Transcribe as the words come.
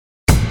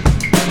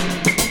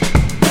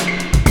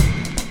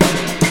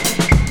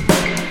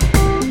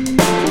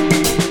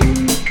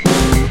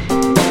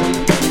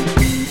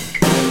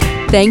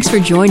Thanks for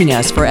joining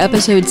us for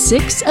episode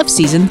 6 of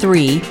season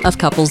 3 of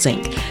Couples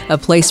Inc., a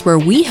place where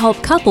we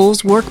help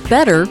couples work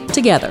better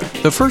together.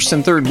 The first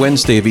and third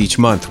Wednesday of each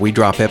month, we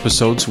drop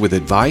episodes with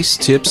advice,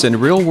 tips, and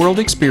real-world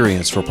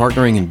experience for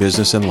partnering in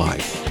business and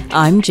life.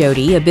 I'm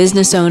Jody, a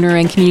business owner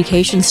and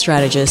communications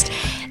strategist.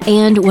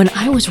 And when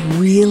I was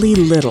really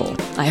little,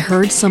 I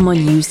heard someone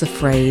use the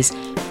phrase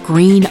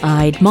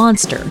green-eyed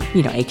monster,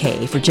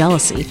 AKA for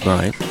jealousy.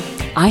 Right.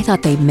 I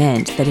thought they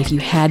meant that if you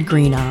had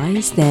green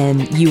eyes, then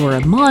you were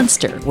a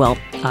monster. Well,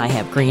 I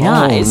have green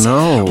eyes.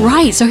 Oh, no.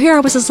 Right. So here I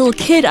was, this little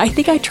kid. I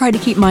think I tried to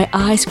keep my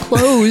eyes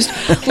closed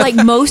like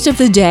most of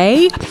the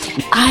day.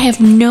 I have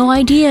no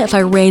idea if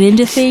I ran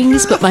into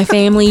things, but my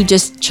family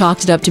just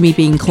chalked it up to me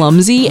being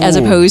clumsy as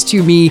opposed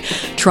to me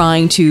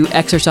trying to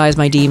exercise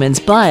my demons.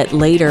 But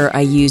later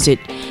I used it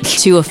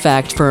to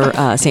effect for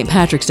St.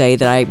 Patrick's Day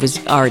that I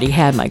already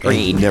had my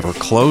green. You never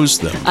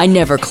closed them. I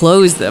never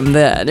closed them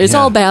then. It's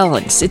all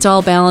balance. It's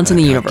all balance in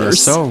the universe.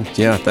 So,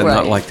 yeah, Right.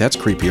 not like that's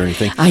creepy or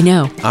anything. I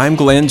know. I'm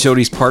Glenn,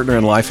 Jody's partner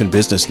in life and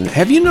business. And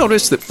have you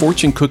noticed that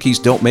fortune cookies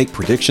don't make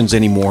predictions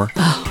anymore?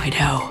 Oh, I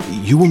know.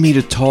 You will meet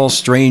a tall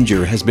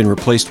stranger has been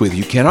replaced with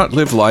you cannot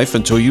live life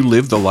until you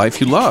live the life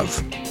you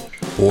love.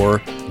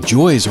 Or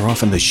joys are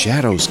often the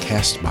shadows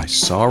cast by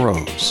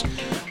sorrows.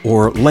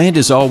 Or land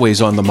is always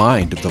on the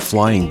mind of the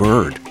flying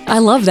bird. I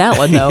love that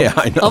one, though. Yeah,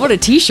 I know. I want a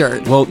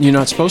t-shirt. Well, you're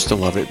not supposed to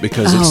love it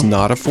because it's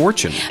not a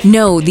fortune.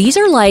 No, these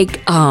are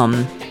like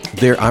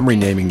I'm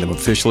renaming them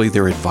officially.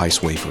 They're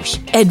advice wafers.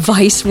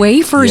 advice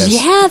wafers.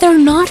 Yes. Yeah, they're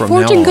not From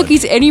fortune now on.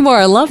 cookies anymore.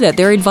 I love that.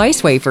 They're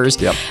advice wafers.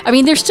 Yep. I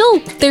mean, they're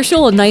still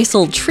a nice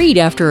little treat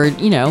after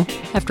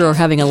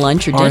having a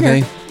lunch or dinner. Are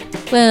they?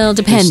 Well,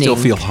 They depending. still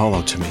feel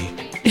hollow to me.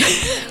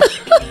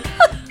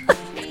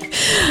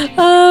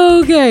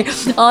 Okay,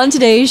 on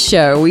today's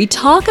show, we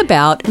talk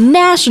about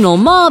National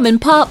Mom and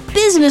Pop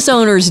Business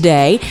Owners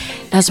Day,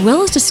 as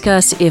well as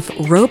discuss if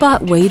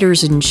robot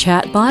waiters and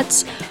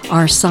chatbots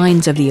are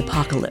signs of the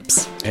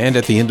apocalypse. And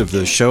at the end of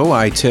the show,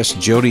 I test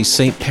Jody's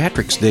St.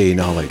 Patrick's Day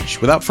knowledge.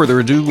 Without further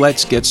ado,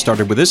 let's get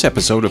started with this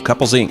episode of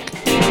Couples Inc.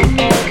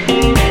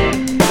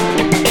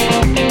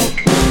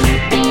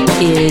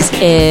 Is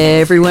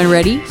everyone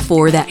ready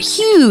for that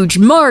huge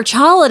March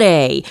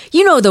holiday?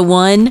 You know the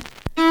one.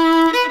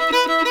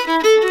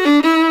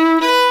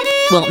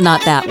 Well,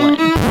 not that one.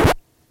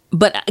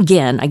 But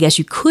again, I guess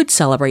you could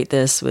celebrate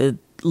this with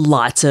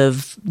lots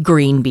of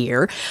green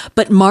beer.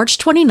 But March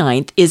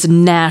 29th is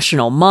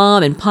National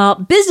Mom and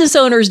Pop Business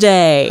Owners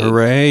Day.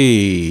 Hooray!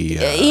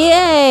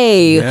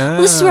 Yay!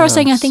 Well, this is where I was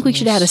saying I think we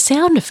should add a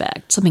sound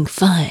effect, something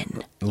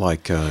fun.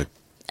 Like, I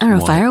don't know,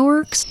 what?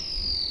 fireworks?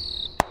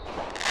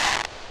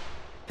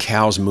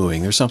 Cows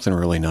mooing. There's something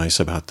really nice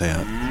about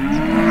that.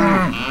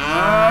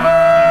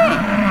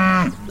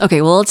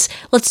 Okay, well,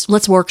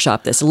 let's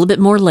workshop this a little bit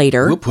more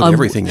later. We'll put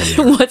everything in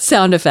there. What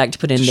sound effect to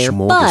put in there?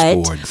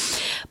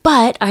 Smorgasbord.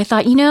 But I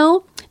thought,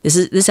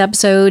 this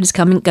episode is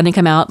going to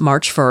come out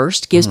March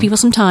 1st. Gives people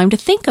some time to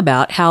think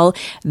about how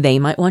they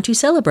might want to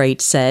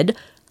celebrate said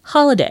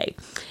holiday.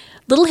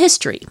 Little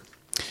history.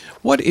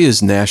 What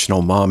is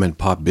National Mom and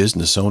Pop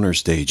Business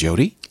Owners Day,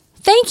 Jody?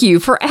 Thank you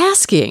for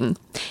asking.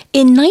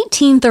 In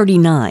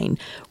 1939,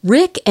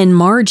 Rick and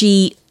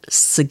Margie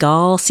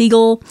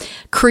Siegel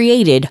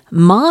created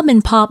Mom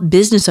and Pop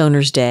Business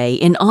Owners Day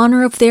in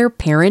honor of their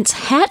parents'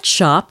 hat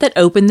shop that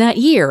opened that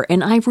year.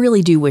 And I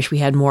really do wish we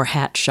had more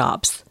hat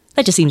shops.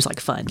 That just seems like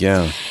fun.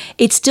 Yeah.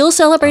 It's still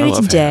celebrated I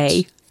love today.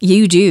 hats.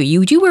 You do.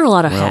 You do wear a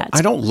lot of Well, hats.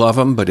 I don't love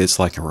them, but it's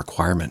like a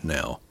requirement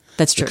now.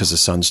 That's true. Because the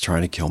sun's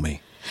trying to kill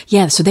me.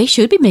 Yeah, so they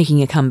should be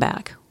making a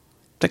comeback.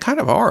 They kind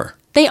of are.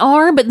 They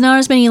are, but not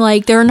as many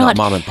they're Not not.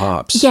 mom and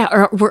pops. Yeah,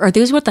 are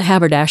those what the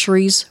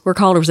haberdasheries were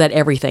called, or was that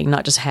everything,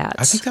 not just hats?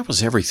 I think that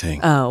was everything.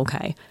 Oh,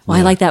 okay. Well,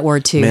 I like that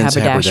word too, Men's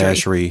haberdashery.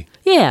 haberdashery.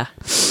 Yeah.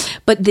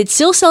 But it's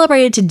still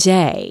celebrated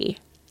today.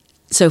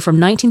 So from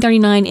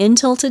 1939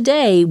 until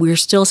today, we're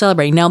still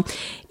celebrating. Now,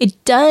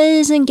 it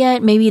doesn't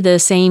get maybe the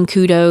same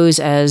kudos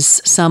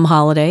as some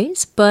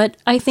holidays, but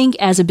I think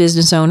as a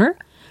business owner,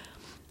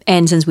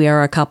 and since we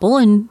are a couple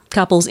and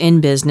couples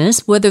in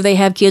business, whether they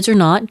have kids or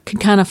not, could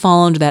kind of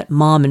fall under that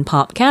mom and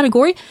pop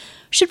category,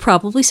 should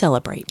probably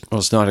celebrate. Well,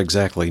 it's not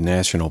exactly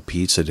National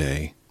Pizza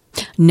Day.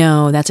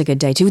 No, that's a good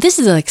day too. This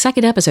is the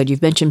second episode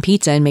you've mentioned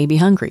pizza and made me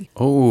hungry.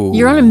 Oh.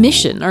 You're on a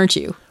mission, aren't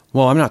you?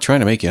 Well, I'm not trying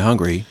to make you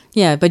hungry.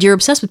 Yeah, but you're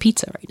obsessed with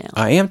pizza right now.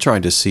 I am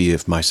trying to see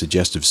if my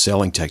suggestive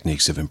selling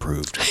techniques have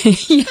improved.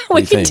 Yeah,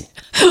 What do you think?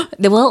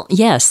 Well,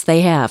 yes,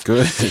 they have.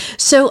 Good.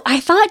 So I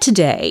thought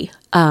today,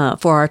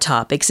 for our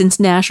topic,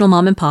 since National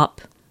Mom and Pop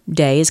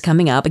Day is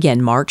coming up,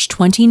 again, March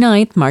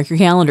 29th, mark your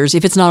calendars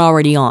if it's not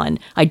already on.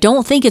 I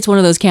don't think it's one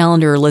of those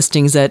calendar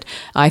listings that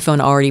iPhone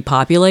already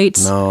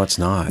populates. No, it's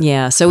not.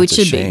 Yeah, so That's it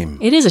should a shame.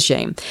 be. It is a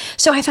shame.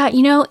 So I thought,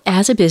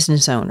 as a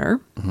business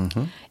owner,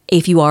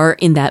 if you are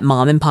in that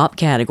mom and pop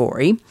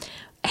category,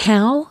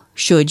 how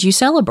should you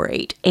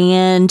celebrate?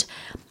 And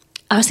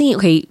I was thinking,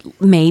 okay,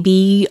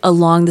 maybe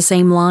along the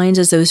same lines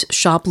as those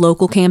shop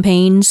local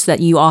campaigns that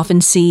you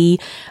often see,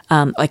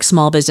 like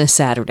Small Business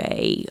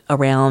Saturday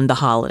around the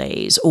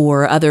holidays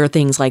or other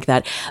things like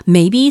that.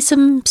 Maybe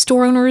some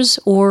store owners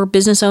or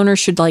business owners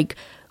should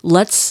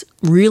let's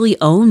really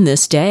own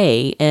this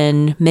day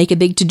and make a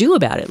big to-do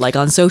about it, like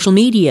on social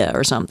media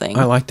or something.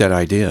 I like that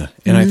idea.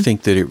 And I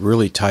think that it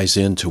really ties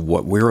into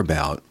what we're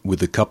about with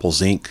the Couples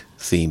Inc.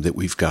 theme that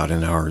we've got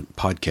in our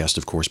podcast,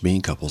 of course,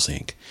 being Couples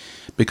Inc.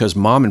 Because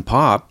mom and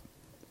pop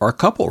are a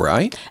couple,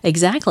 right?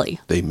 Exactly.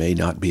 They may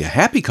not be a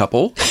happy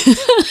couple.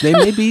 They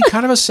may be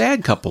kind of a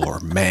sad couple or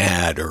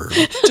mad or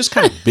just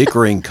kind of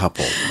bickering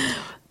couple.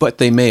 But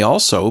they may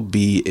also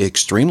be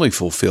extremely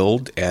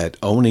fulfilled at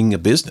owning a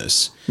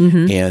business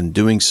and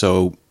doing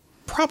so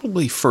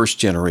probably first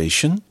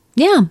generation.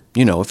 Yeah.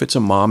 You know, if it's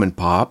a mom and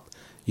pop,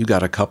 you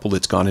got a couple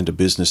that's gone into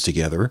business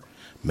together.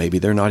 Maybe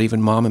they're not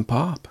even mom and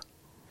pop.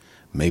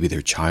 Maybe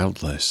they're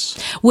childless.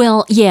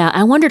 Well, yeah,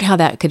 I wondered how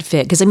that could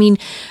fit. Because, I mean,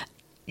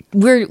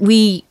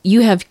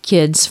 you have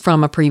kids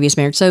from a previous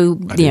marriage. So,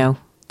 but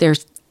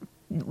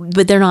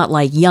they're not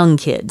like young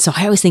kids. So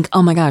I always think,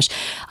 oh my gosh,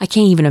 I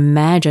can't even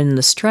imagine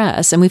the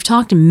stress. And we've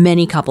talked to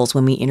many couples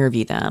when we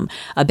interview them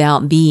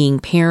about being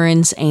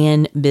parents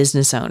and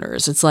business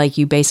owners. It's like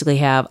you basically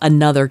have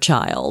another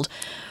child.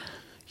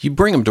 You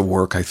bring them to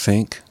work, I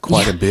think,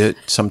 quite a bit.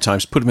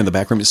 Sometimes put them in the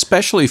back room,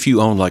 especially if you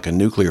own like a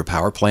nuclear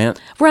power plant.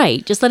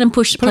 Right. Just let them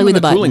play with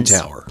the buttons. Cooling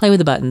tower. Play with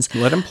the buttons.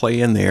 Let them play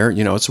in there.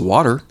 You know, it's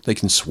water. They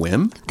can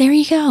swim. There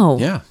you go.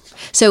 Yeah.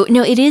 So,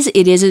 no, it is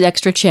an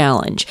extra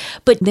challenge,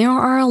 but there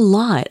are a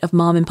lot of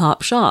mom and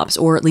pop shops,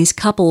 or at least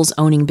couples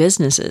owning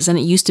businesses. And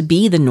it used to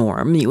be the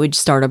norm. You would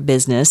start a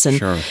business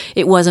and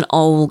It wasn't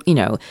all,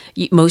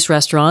 most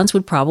restaurants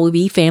would probably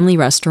be family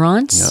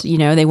restaurants.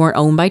 Yep. They weren't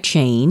owned by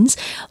chains.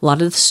 A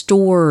lot of the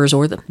stores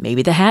or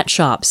maybe the hat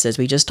shops, as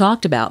we just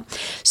talked about.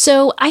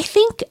 So I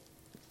think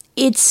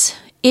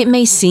it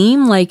may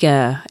seem like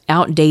a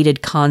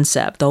outdated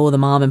concept, the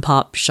mom and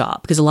pop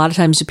shop, because a lot of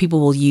times people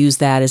will use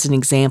that as an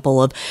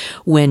example of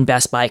when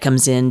Best Buy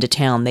comes into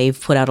town. They've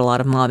put out a lot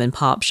of mom and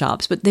pop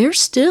shops, but there's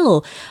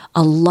still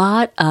a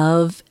lot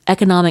of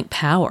economic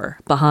power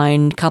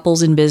behind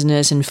couples in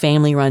business and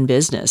family-run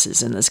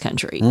businesses in this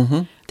country.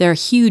 Mm-hmm. They're a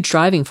huge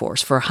driving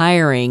force for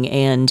hiring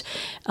and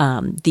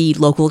the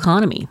local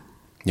economy.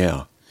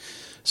 Yeah.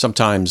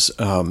 Sometimes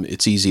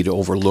it's easy to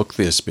overlook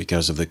this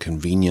because of the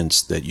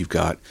convenience that you've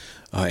got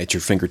at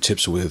your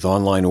fingertips with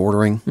online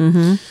ordering.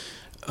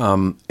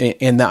 Mm-hmm.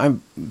 And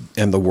I'm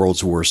the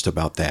world's worst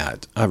about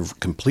that. I've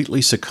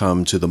completely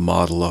succumbed to the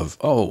model of,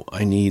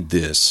 I need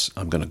this.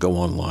 I'm going to go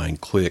online,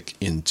 click,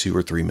 in 2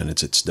 or 3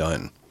 minutes, it's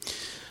done.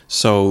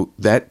 So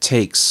that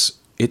takes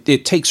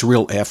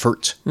real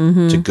effort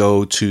to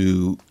go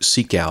to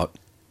seek out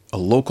a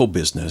local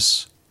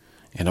business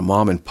and a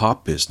mom and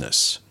pop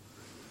business.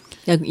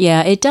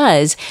 Yeah, it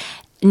does.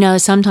 No,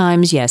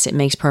 sometimes, yes, it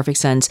makes perfect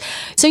sense.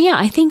 So, yeah,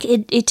 I think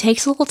it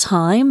takes a little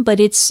time, but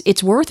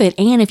it's worth it.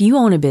 And if you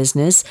own a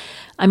business,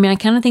 I mean, I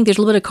kind of think there's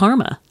a little bit of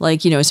karma.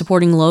 Like,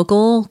 supporting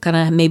local kind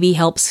of maybe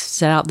helps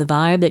set out the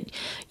vibe that,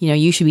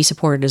 you should be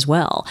supported as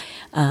well.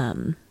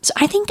 So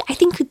I think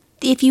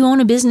if you own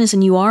a business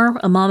and you are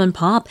a mom and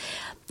pop,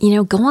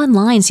 go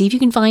online, see if you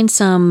can find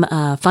some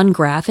fun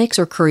graphics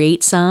or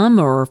create some,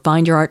 or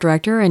find your art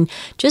director and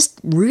just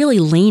really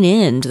lean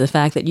into the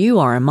fact that you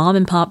are a mom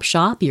and pop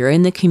shop. You're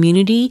in the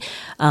community.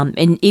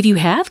 And if you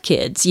have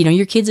kids,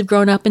 your kids have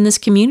grown up in this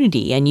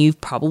community and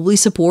you've probably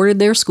supported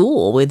their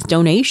school with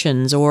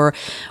donations or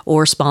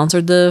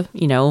sponsored the,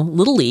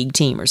 Little League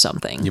team or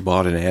something. You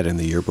bought an ad in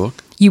the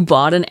yearbook? You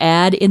bought an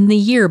ad in the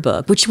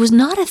yearbook, which was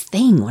not a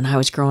thing when I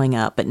was growing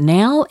up. But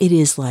now it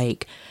is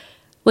like...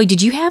 Wait,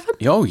 did you have them?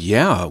 Oh,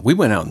 yeah. We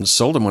went out and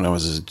sold them when I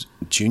was a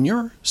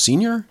junior,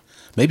 senior,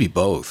 maybe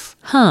both.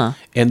 Huh.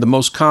 And the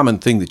most common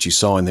thing that you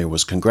saw in there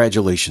was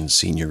congratulations,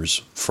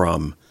 seniors,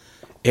 from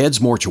Ed's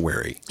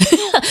Mortuary.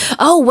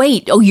 Oh,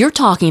 wait. Oh, you're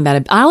talking about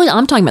it.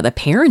 I'm talking about the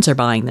parents are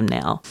buying them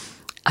now.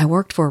 I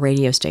worked for a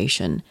radio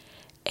station,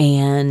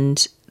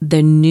 and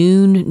the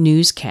noon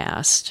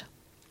newscast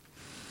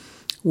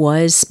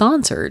was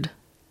sponsored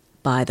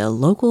by the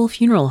local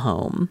funeral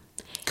home.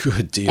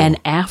 Good deal. And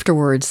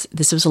afterwards,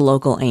 this was a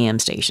local AM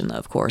station, though,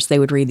 of course. They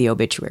would read the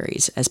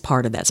obituaries as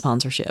part of that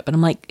sponsorship. And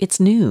I'm like, it's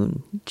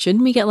noon.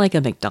 Shouldn't we get like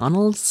a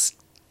McDonald's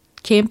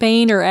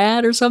campaign or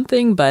ad or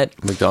something?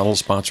 But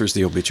McDonald's sponsors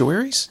the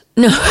obituaries?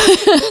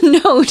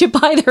 No, to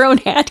buy their own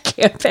ad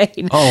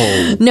campaign.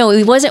 Oh. No,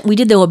 it wasn't. We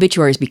did the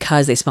obituaries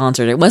because they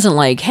sponsored it. It wasn't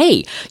like,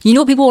 hey, you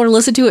know what people want to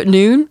listen to at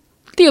noon?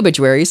 The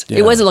obituaries. Yeah.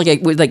 It wasn't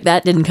like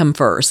that didn't come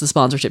first. The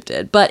sponsorship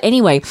did. But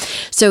anyway,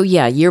 so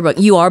yeah, yearbook.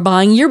 You are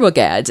buying yearbook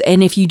ads,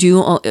 and if you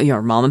do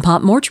your mom and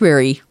pop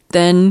mortuary,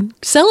 then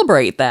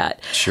celebrate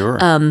that. Sure.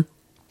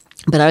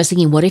 But I was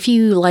thinking, what if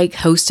you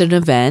hosted an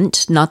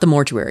event, not the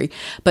mortuary,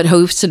 but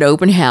host an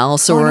open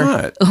house or? Why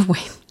not? Oh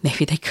wait,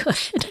 maybe they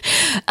could.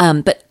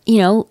 But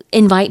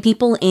invite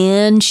people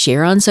in,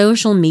 share on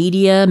social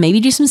media, maybe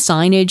do some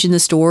signage in the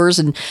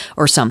stores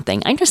or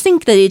something. I just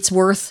think that it's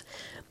worth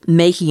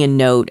making a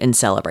note and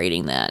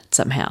celebrating that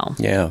somehow.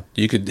 Yeah,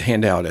 you could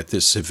hand out at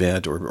this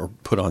event or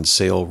put on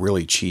sale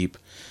really cheap.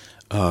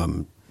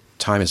 Time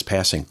is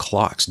passing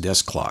clocks,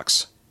 desk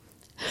clocks.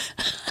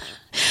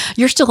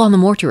 You're still on the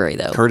mortuary,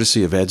 though.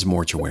 Courtesy of Ed's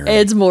Mortuary.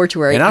 Ed's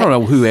Mortuary. And I don't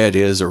know who Ed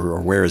is or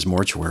where his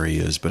mortuary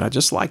is, but I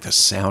just like the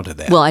sound of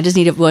that. Well, I just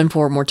need one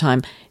more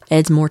time.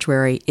 Ed's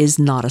Mortuary is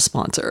not a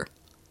sponsor.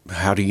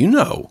 How do you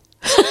know?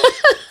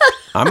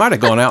 I might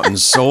have gone out and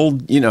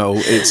sold,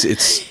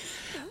 it's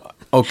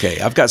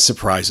okay. I've got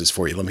surprises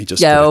for you. Let me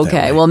just put it that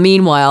okay. way. Well,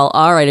 meanwhile,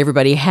 all right,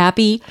 everybody,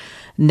 happy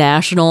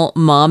National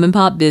Mom and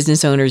Pop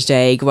Business Owners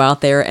Day. Go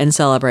out there and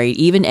celebrate,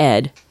 even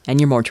Ed and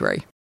your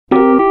mortuary.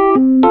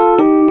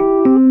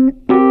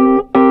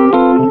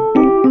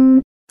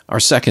 Our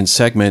second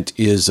segment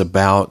is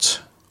about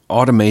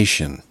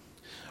automation,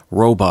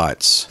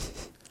 robots,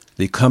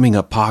 the coming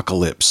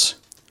apocalypse,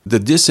 the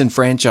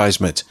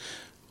disenfranchisement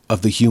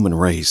of the human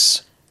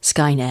race.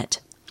 Skynet.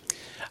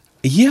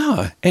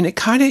 Yeah, and it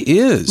kind of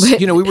is.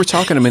 We were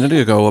talking a minute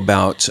ago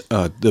about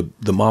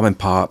the mom and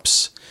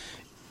pops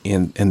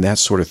and that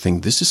sort of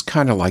thing. This is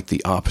kind of like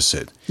the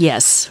opposite.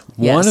 Yes.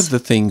 One of the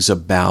things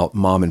about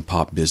mom and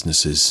pop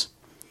businesses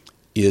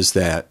is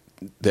that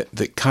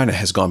kind of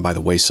has gone by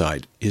the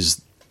wayside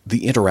is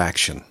the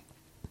interaction.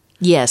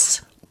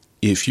 Yes.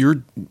 If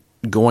you're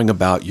going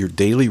about your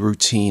daily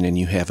routine and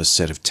you have a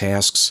set of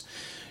tasks,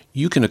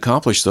 you can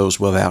accomplish those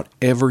without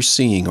ever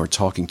seeing or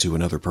talking to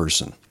another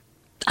person.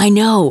 I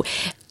know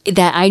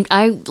that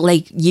I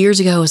like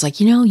years ago, I was like,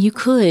 you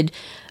could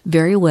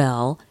very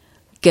well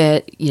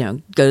go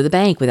to the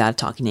bank without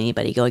talking to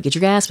anybody, go get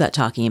your gas without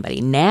talking to anybody.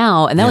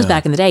 Now, and that was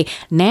back in the day,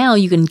 now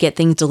you can get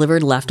things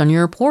delivered left on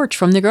your porch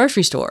from the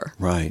grocery store.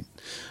 Right.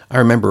 I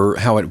remember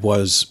how it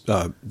was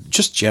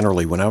just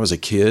generally when I was a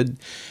kid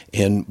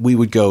and we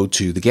would go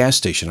to the gas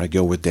station. I'd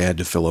go with Dad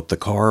to fill up the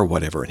car or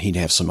whatever, and he'd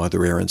have some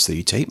other errands that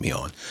he'd take me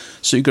on.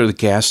 So you go to the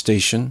gas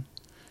station,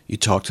 you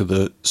talk to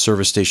the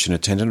service station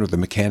attendant or the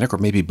mechanic or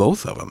maybe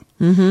both of them.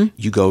 Mm-hmm.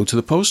 You go to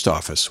the post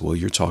office. Well,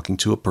 you're talking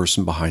to a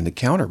person behind the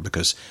counter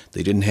because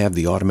they didn't have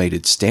the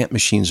automated stamp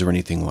machines or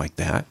anything like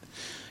that.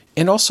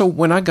 And also,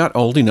 when I got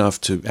old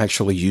enough to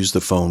actually use the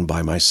phone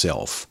by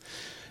myself,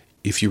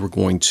 if you were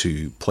going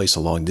to place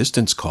a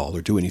long-distance call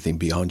or do anything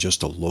beyond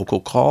just a local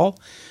call,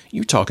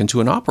 you're talking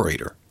to an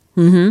operator.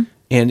 Mm-hmm.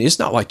 And it's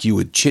not like you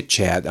would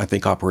chit-chat. I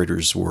think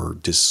operators were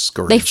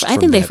discouraged. I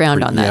think they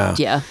frowned on that,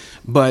 yeah.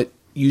 But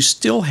you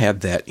still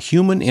had that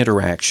human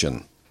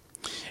interaction.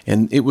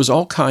 And it was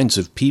all kinds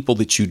of people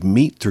that you'd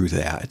meet through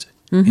that.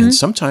 Mm-hmm. And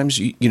sometimes,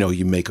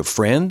 you make a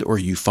friend or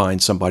you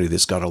find somebody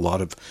that's got a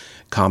lot of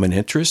common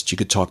interest. You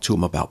could talk to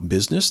them about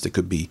business. There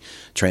could be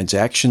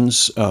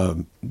transactions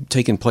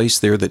taking place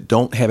there that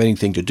don't have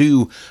anything to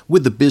do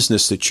with the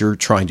business that you're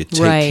trying to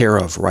take care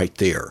of right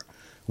there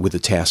with the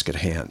task at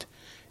hand.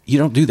 You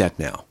don't do that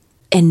now.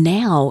 And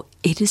now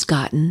it has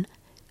gotten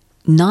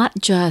not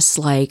just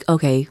like,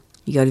 okay,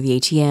 you go to the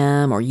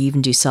ATM or you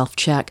even do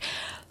self-check.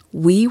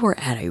 We were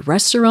at a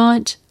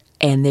restaurant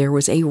and there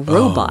was a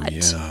robot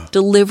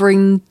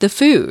delivering the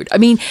food. I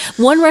mean,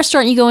 one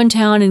restaurant you go in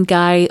town and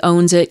guy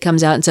owns it,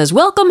 comes out and says,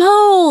 "Welcome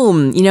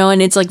home,"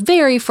 and it's like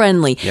very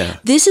friendly. Yeah.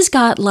 This has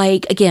got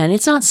like, again,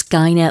 it's not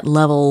Skynet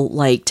level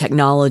like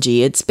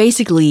technology. It's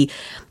basically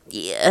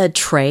a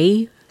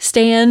tray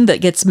stand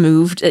that gets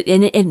moved,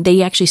 and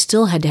they actually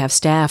still had to have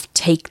staff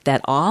take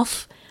that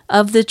off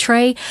of the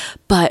tray.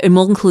 And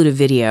we'll include a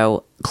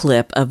video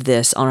clip of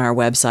this on our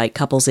website,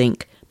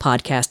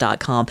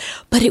 couplesincpodcast.com.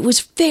 But it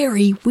was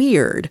very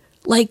weird.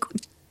 Like,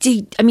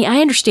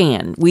 I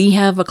understand. We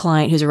have a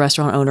client who's a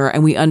restaurant owner,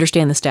 and we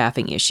understand the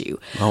staffing issue.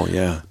 Oh,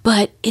 yeah.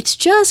 But it's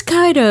just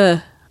kind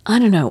of, I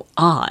don't know,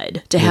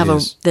 odd to have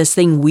this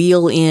thing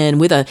wheel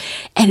in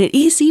and it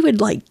is even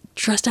like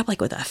dressed up like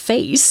with a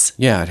face.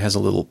 Yeah, it has a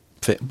little,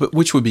 but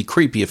which would be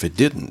creepy if it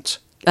didn't.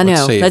 I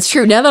know, that's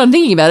true. Now that I'm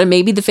thinking about it,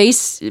 maybe the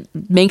face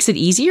makes it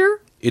easier?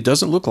 It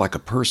doesn't look like a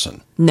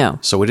person. No.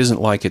 So it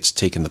isn't like it's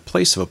taken the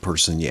place of a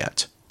person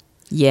yet.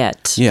 Yeah.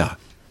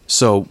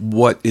 So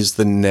what is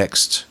the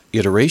next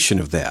iteration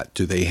of that?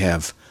 Do they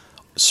have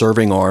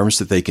serving arms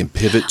that they can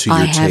pivot to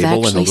your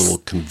table and a little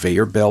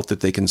conveyor belt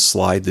that they can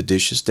slide the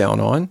dishes down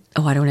on?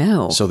 Oh, I don't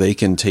know. So they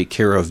can take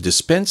care of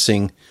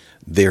dispensing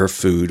their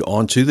food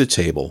onto the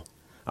table.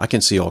 I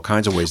can see all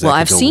kinds of ways that could go wrong.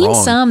 Well, I've seen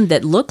some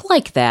that look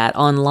like that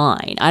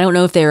online. I don't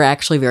know if they're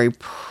actually very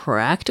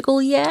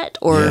practical yet,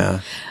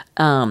 or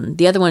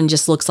the other one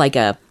just looks like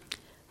like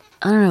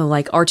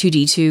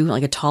R2-D2,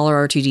 like a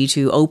taller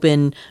R2-D2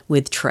 open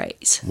with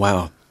trays.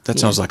 Wow. That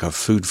sounds like a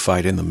food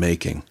fight in the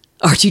making.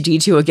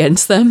 R2-D2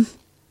 against them?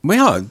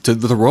 Well,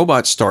 the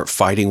robots start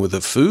fighting with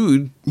the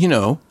food,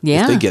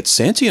 if they get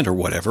sentient or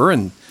whatever.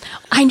 And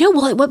I know.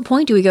 Well, at what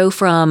point do we go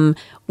from,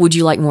 would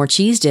you like more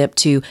cheese dip,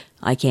 to,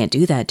 I can't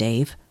do that,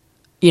 Dave?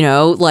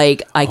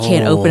 I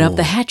can't open up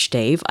the hatch,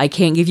 Dave. I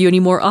can't give you any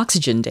more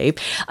oxygen, Dave.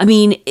 I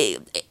mean,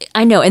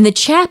 I know. And the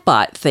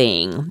chatbot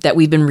thing that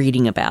we've been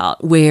reading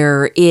about,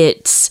 where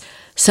it's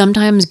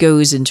sometimes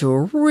goes into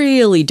a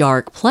really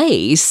dark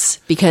place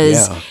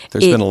because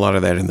there's been a lot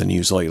of that in the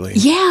news lately.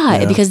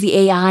 Yeah, because the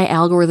AI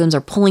algorithms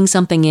are pulling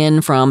something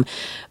in from,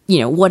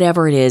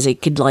 whatever it is.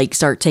 It could like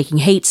start taking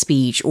hate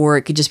speech, or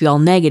it could just be all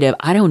negative.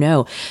 I don't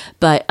know.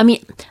 But I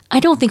mean, I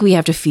don't think we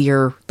have to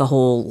fear the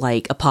whole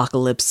like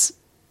apocalypse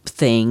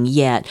thing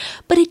yet.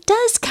 But it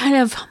does kind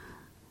of,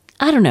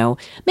 I don't know,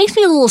 makes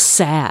me a little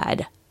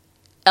sad.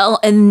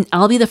 And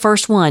I'll be the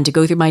first one to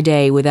go through my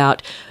day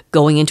without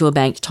going into a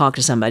bank to talk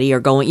to somebody or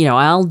going,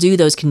 I'll do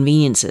those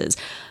conveniences.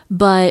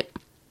 But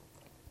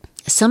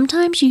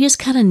sometimes you just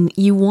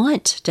you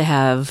want to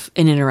have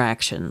an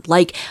interaction.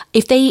 Like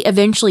if they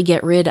eventually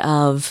get rid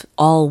of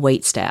all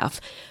wait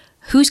staff,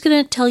 who's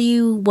going to tell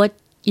you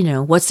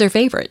what's their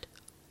favorite?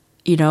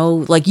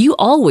 Like you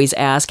always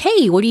ask,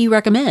 hey, what do you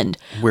recommend?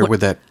 Where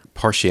would that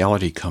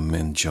partiality come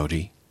in,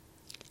 Jody?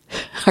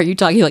 Are you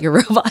talking like a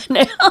robot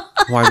now?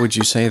 Why would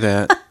you say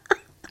that?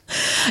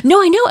 No,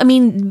 I know. I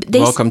mean,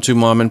 welcome to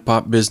Mom and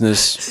Pop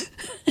Business.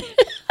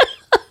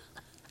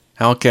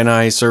 How can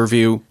I serve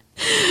you?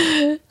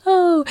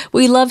 Oh,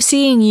 we love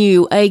seeing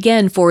you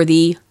again for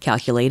the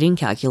calculating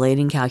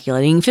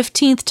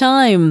 15th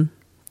time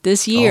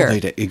this year. Oh,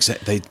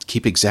 they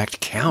keep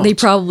exact count. They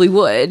probably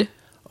would.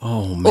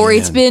 Oh, man. Or it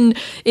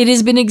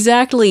has been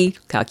exactly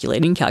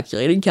calculating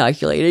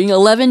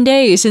 11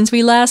 days since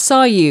we last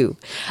saw you.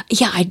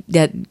 Yeah,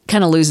 that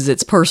kind of loses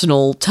its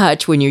personal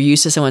touch when you're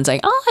used to someone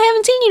saying, oh, I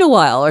haven't seen you in a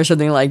while, or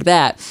something like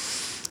that.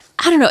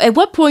 I don't know. At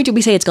what point do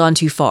we say it's gone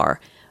too far?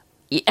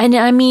 And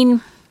I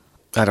mean,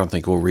 I don't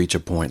think we'll reach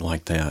a point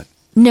like that.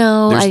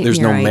 No, there's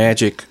no right.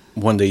 magic.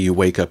 One day you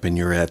wake up and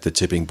you're at the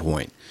tipping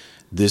point.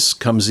 This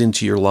comes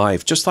into your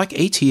life, just like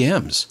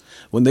ATMs.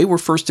 When they were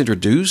first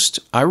introduced,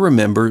 I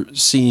remember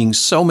seeing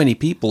so many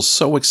people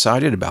so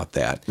excited about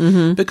that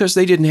because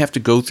they didn't have to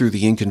go through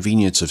the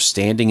inconvenience of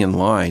standing in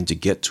line to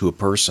get to a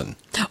person.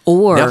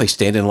 Or now they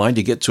stand in line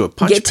to get to a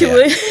punch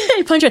pad.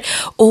 Punch pad.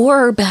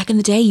 Or back in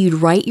the day, you'd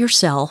write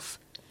yourself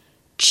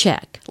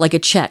a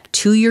check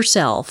to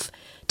yourself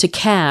to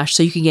cash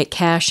so you can get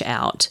cash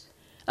out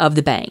of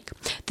the bank.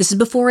 This is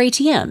before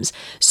ATMs.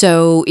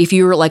 So if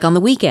you were like on the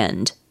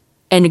weekend,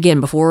 and again,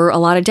 before a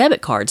lot of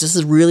debit cards, this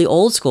is really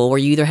old school where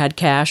you either had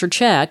cash or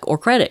check or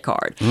credit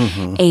card.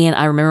 Mm-hmm. And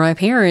I remember my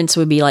parents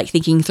would be like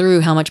thinking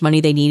through how much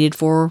money they needed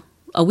for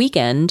a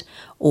weekend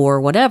or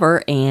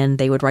whatever, and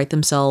they would write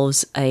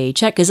themselves a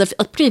check, because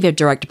particularly if you have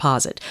direct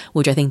deposit,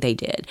 which I think they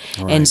did.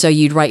 Right. And so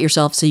you'd write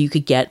yourself so you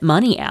could get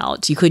money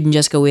out. You couldn't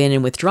just go in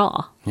and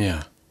withdraw.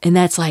 Yeah. And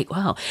that's like,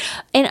 wow.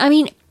 And I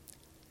mean,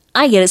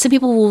 I get it. Some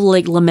people will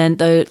like lament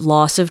the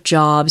loss of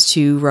jobs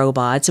to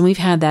robots, and we've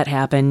had that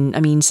happen.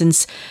 I mean,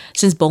 since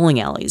bowling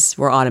alleys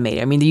were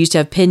automated. I mean, they used to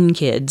have pin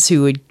kids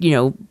who would,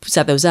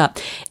 set those up.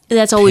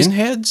 That's always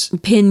pinheads,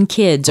 pin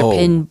kids, or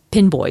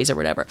pin boys, or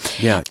whatever.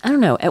 Yeah, I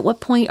don't know. At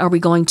what point are we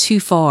going too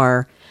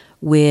far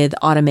with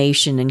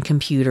automation and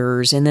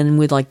computers, and then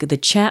with like the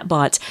chat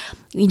bots?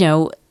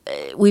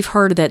 We've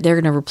heard that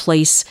they're going to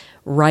replace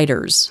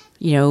writers.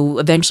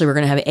 Eventually we're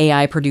going to have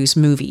AI produce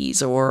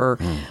movies, or,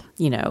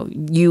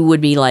 you would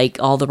be like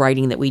all the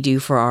writing that we do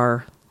for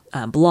our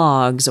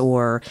blogs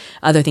or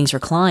other things for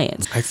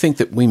clients. I think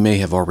that we may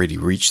have already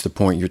reached the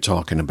point you're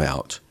talking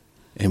about,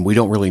 and we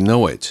don't really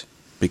know it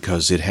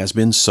because it has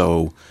been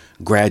so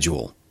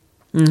gradual,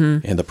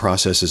 and the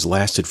process has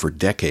lasted for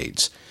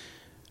decades.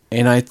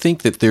 And I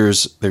think that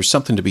there's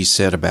something to be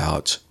said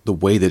about the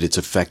way that it's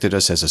affected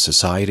us as a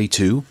society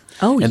too,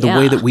 and the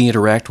way that we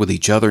interact with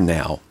each other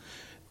now.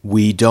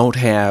 We don't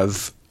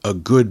have a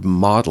good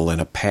model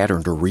and a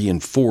pattern to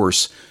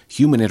reinforce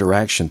human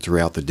interaction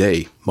throughout the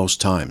day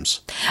most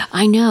times.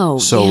 I know.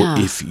 So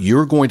if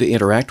you're going to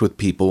interact with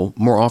people,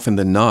 more often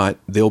than not,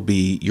 they'll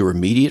be your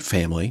immediate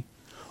family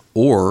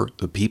or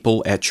the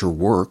people at your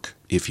work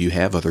if you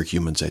have other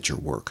humans at your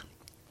work.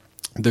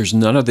 There's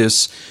none of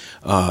this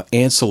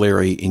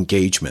ancillary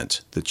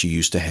engagement that you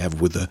used to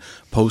have with the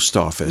post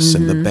office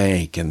and the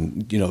bank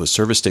and, the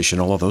service station,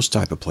 all of those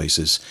type of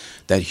places.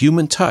 That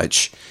human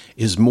touch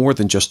is more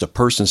than just a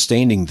person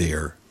standing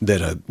there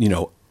that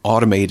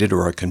automated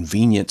or a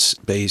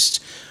convenience-based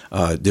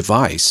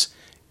device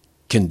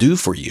can do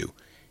for you.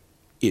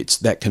 It's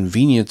that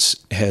convenience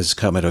has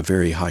come at a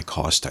very high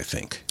cost, I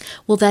think.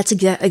 Well, that's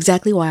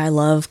exactly why I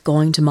love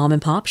going to mom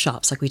and pop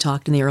shops. Like we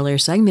talked in the earlier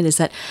segment, is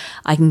that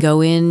I can go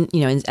in,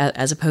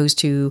 as opposed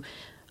to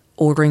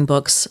ordering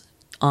books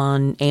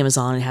on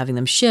Amazon and having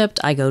them shipped,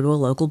 I go to a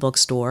local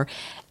bookstore,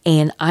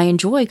 and I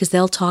enjoy because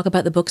they'll talk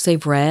about the books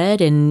they've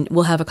read and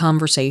we'll have a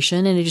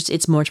conversation, and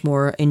it's much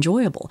more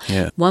enjoyable.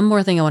 Yeah. One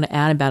more thing I want to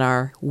add about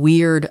our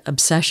weird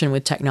obsession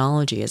with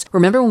technology is,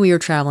 remember when we were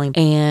traveling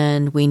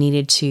and we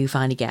needed to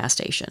find a gas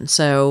station?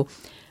 So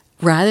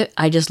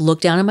I just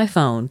looked down at my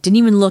phone, didn't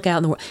even look out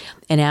in the world,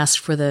 and asked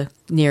for the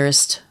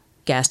nearest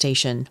gas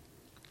station,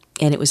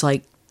 and it was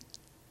like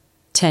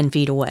 10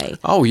 feet away.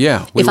 Oh,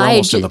 yeah. We were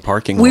almost in the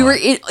parking lot.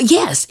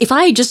 Yes. If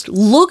I had just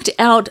looked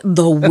out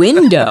the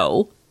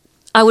window,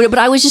 I would, but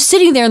I was just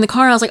sitting there in the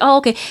car, and I was like, oh,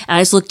 okay. And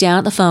I just looked down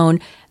at the phone.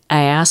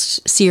 I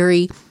asked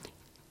Siri,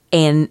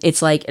 and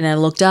it's like, and I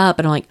looked up,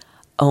 and I'm like,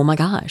 oh my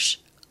gosh,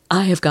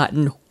 I have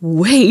gotten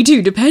way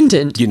too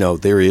dependent. You know,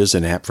 there is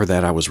an app for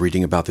that. I was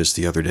reading about this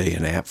the other day,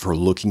 an app for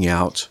looking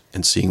out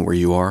and seeing where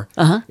you are.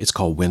 Uh-huh. It's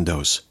called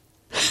Windows.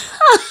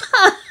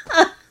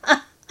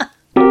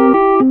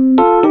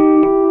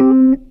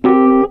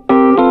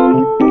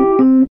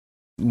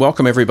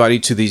 Welcome, everybody,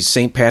 to the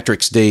St.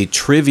 Patrick's Day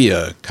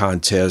Trivia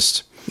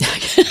Contest,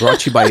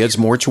 brought to you by Ed's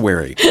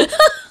Mortuary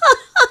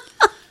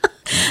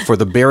for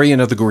the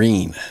burying of the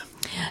green.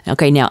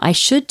 Okay, now I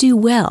should do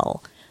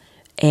well,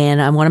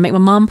 and I want to make my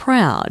mom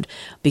proud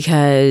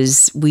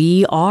because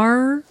we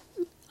are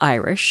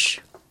Irish.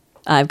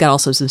 I've got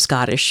also some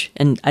Scottish,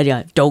 and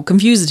I don't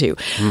confuse the two.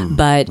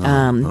 But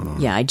no.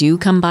 Yeah, I do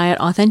come by it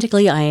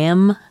authentically.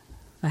 I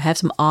have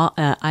some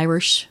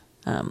Irish.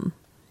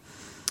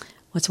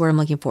 What's the word I'm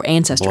looking for?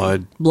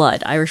 Ancestry.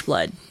 Blood. Irish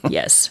blood.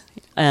 Yes.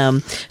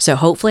 So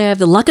hopefully I have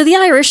the luck of the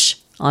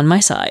Irish on my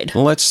side.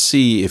 Well, let's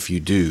see if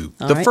you do.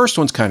 The first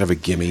one's kind of a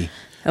gimme.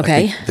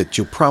 Okay. I think that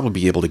you'll probably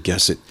be able to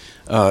guess it.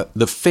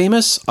 The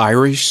famous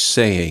Irish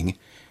saying,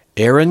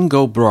 Éireann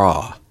go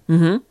bragh,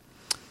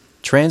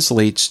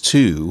 translates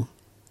to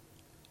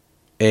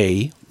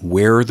A,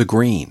 wear the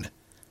green,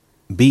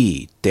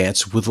 B,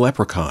 dance with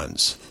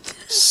leprechauns,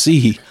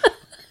 C,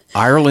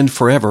 Ireland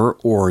forever,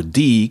 or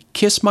D,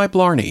 kiss my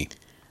blarney.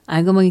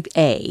 I'm going with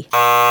A.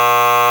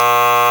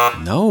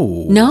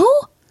 No. No?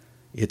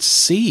 It's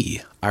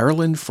C,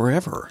 Ireland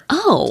forever.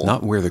 Oh.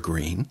 Not wear the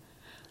green.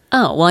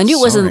 Oh, well, I knew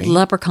it wasn't Sorry.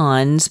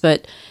 leprechauns,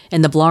 but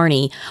and the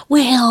blarney.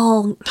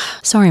 Well,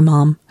 sorry,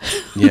 Mom.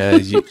 Yeah,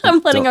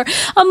 I'm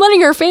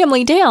letting her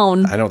family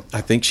down.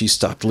 I think she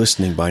stopped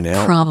listening by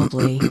now.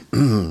 Probably.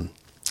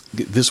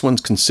 This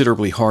one's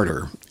considerably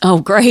harder. Oh,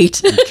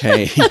 great.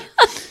 Okay.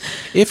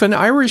 If an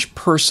Irish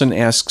person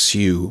asks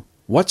you,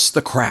 what's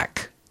the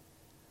crack?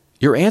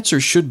 Your answer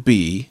should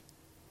be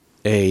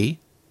A,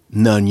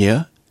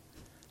 nunya,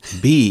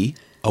 B,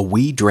 a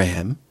wee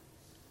dram,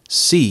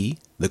 C,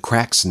 the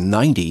crack's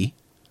 90,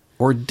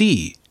 or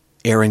D,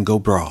 Éireann go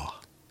bragh.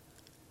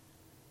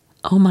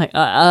 Oh my,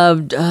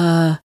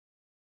 a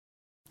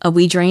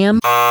wee dram?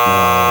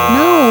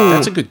 No.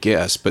 That's a good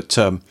guess, but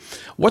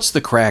what's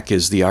the crack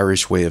is the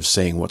Irish way of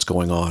saying what's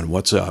going on,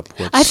 what's up.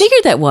 I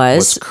figured that was.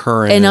 What's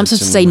current. And I'm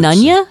supposed to say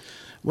nunya?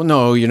 Well,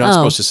 no, you're not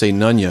supposed to say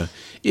nunya.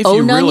 If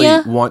you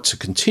really want to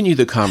continue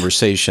the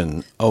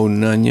conversation, oh,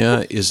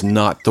 nunya is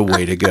not the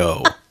way to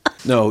go.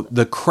 No,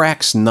 the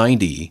crack's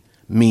 90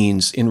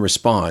 means in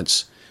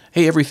response,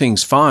 hey,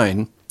 everything's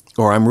fine,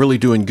 or I'm really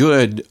doing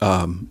good.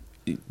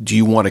 Do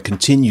you want to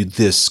continue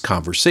this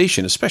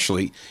conversation,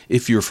 especially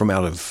if you're from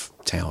out of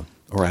town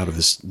or out of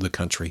the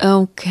country?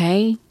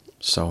 Okay.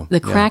 So the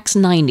crack's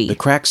 90. The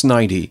crack's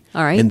 90.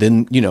 All right. And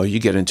then, you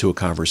get into a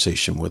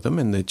conversation with them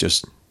and they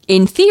just...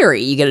 In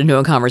theory, you get into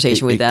a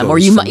conversation with them. Or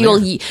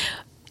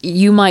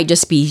you might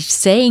just be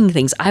saying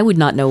things. I would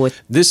not know what...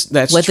 That's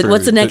true.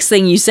 What's the next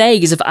thing you say?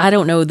 Because if I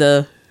don't know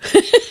the...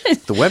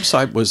 The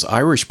website was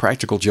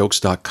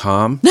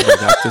irishpracticaljokes.com. I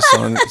got this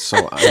on,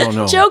 so I don't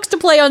know. Jokes to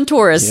play on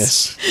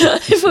tourists.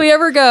 Yes. If we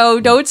ever go,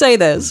 don't say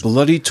this.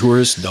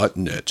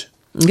 Bloodytourist.net.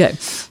 Okay.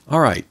 All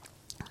right,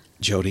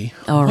 Jody.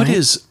 All right. What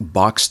is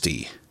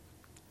Boxty?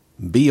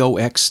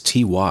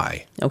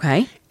 Boxty.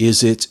 Okay.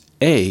 Is it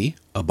A,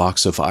 a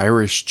box of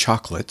Irish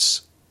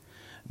chocolates,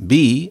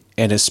 B,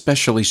 an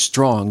especially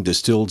strong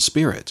distilled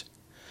spirit,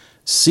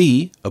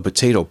 C, a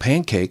potato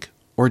pancake,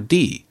 or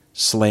D,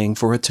 slang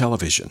for a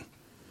television?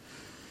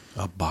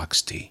 A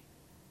Boxty.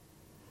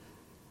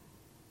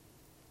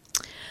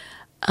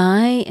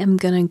 I am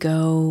going to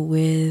go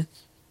with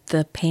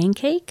the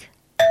pancake.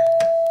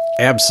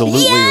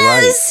 Absolutely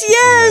right.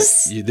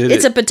 Yes. You did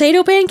It's it. a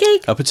potato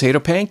pancake? A potato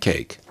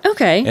pancake.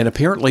 Okay. And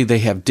apparently they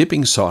have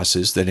dipping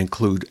sauces that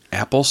include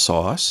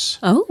applesauce.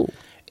 Oh.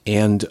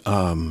 And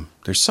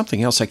there's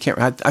something else I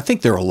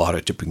think there are a lot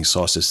of dipping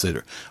sauces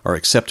that are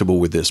acceptable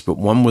with this, but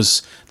one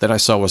that I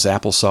saw was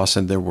applesauce,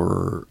 and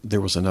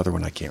there was another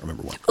one I can't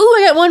remember what. Ooh,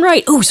 I got one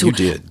right. Ooh, so You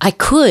did. I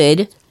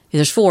could.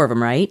 There's 4 of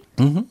them, right?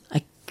 Mm-hmm.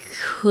 I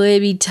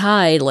could be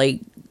tied.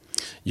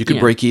 You could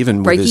break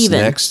even with this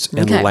next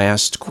and Okay.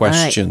 last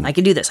question. All right. I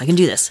can do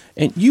this.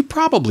 And you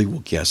probably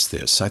will guess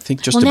this. I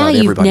think just Well, about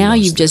everybody now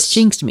knows you've this. just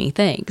jinxed me.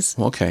 Thanks.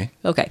 Okay.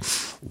 Okay.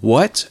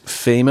 What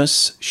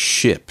famous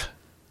ship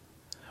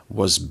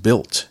was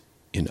built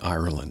in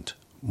Ireland?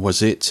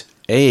 Was it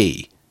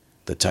A,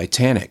 the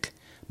Titanic,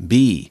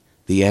 B,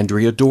 the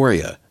Andrea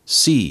Doria,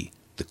 C,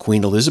 the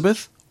Queen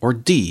Elizabeth, or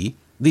D,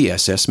 the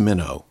SS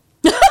Minnow?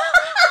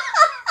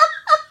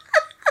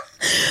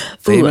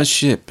 Famous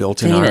ship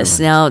built in Ireland.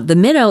 Now, the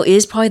Minnow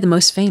is probably the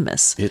most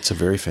famous. It's a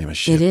very famous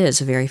ship. It is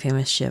a very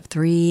famous ship.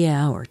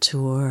 3-hour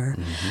tour.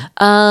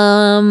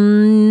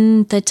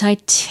 Mm-hmm. The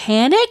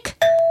Titanic?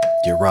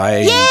 You're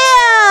right.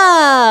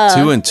 Yeah!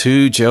 2 and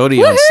 2,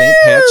 Jody, on St.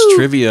 Pat's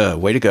Trivia.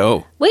 Way to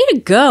go. Way to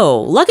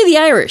go. Luck of the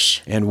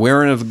Irish. And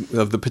wearing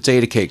of the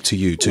potato cake to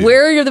you, too.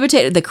 Wearing of the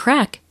potato. The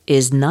crack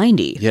is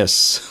 90.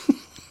 Yes.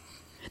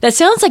 That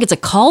sounds like it's a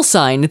call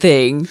sign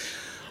thing.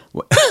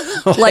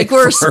 Like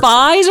we're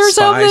spies or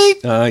something?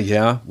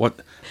 Yeah.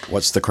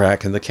 What's the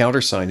crack? And the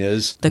countersign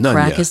is The none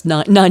crack ya. is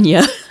not none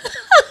ya.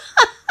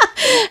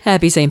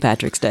 Happy St.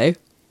 Patrick's Day.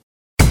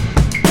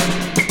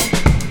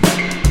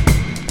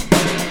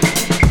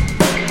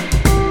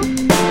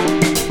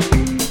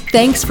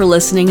 Thanks for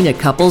listening to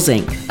Couples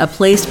Inc., a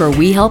place where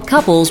we help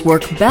couples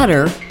work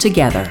better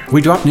together.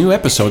 We drop new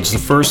episodes the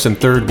first and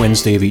third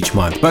Wednesday of each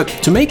month, but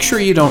to make sure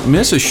you don't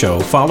miss a show,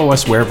 follow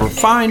us wherever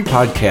fine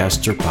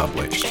podcasts are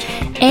published.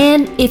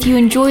 And if you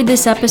enjoyed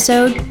this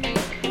episode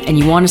and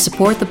you want to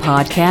support the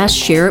podcast,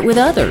 share it with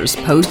others,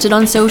 post it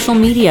on social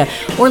media,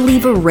 or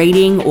leave a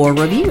rating or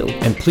review.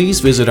 And please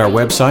visit our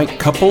website,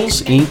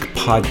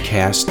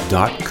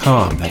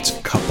 couplesincpodcast.com. That's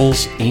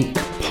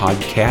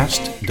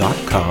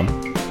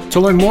couplesincpodcast.com to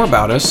learn more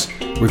about us,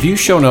 review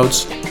show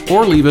notes,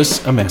 or leave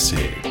us a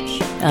message.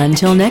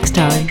 Until next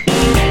time.